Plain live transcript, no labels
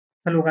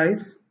Hello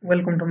guys,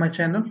 welcome to my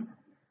channel.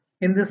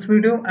 In this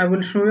video, I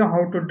will show you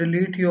how to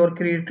delete your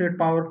created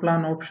power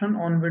plan option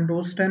on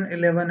Windows 10,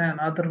 11 and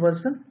other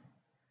version.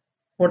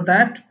 For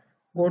that,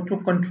 go to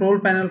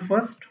control panel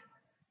first.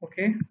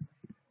 Okay,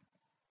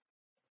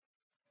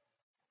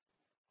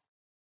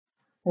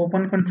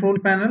 open control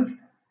panel.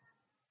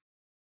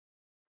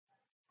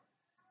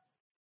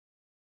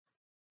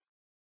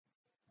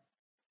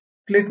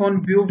 Click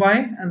on view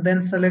by and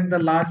then select the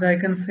large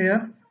icons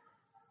here.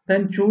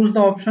 Then choose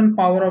the option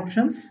power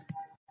options.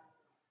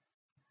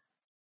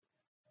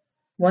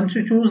 Once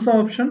you choose the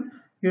option,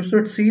 you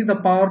should see the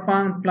power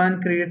plan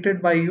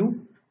created by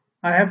you.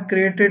 I have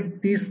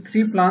created these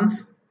three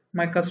plans,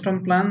 my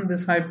custom plan,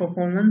 this high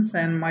performance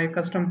and my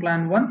custom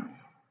plan 1.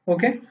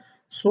 Okay,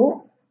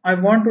 so I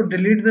want to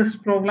delete this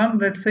program.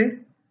 Let's say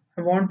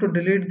I want to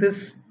delete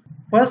this.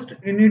 First,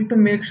 you need to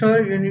make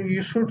sure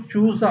you should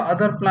choose the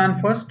other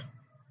plan first.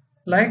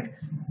 Like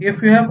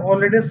if you have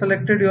already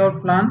selected your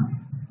plan,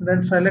 then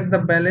select the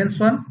balance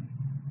one.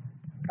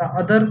 The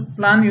other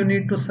plan you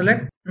need to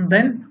select,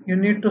 then you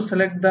need to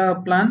select the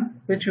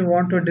plan which you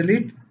want to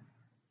delete.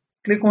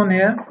 Click on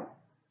here,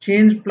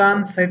 change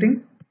plan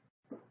setting.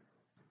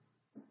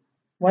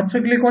 Once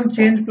you click on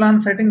change plan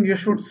setting, you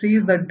should see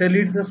the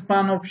delete this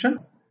plan option.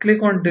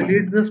 Click on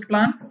delete this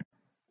plan.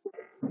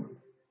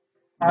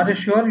 Are you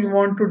sure you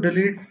want to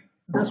delete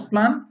this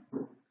plan?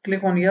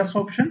 Click on yes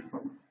option.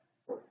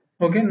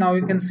 Okay, now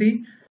you can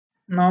see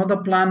now the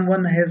plan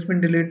 1 has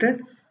been deleted.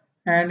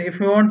 And if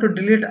you want to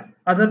delete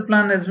other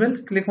plan as well,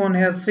 click on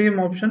here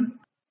same option.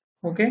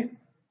 Okay,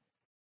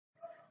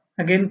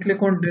 again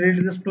click on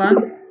delete this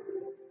plan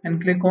and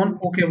click on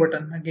OK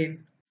button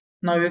again.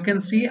 Now you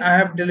can see I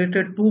have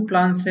deleted two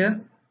plans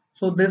here.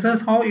 So this is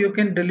how you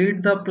can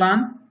delete the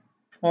plan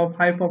of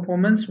high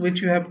performance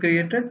which you have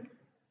created.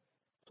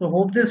 So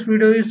hope this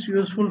video is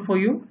useful for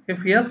you.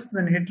 If yes,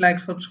 then hit like,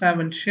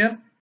 subscribe and share.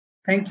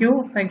 Thank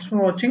you. Thanks for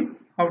watching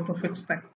how to fix things.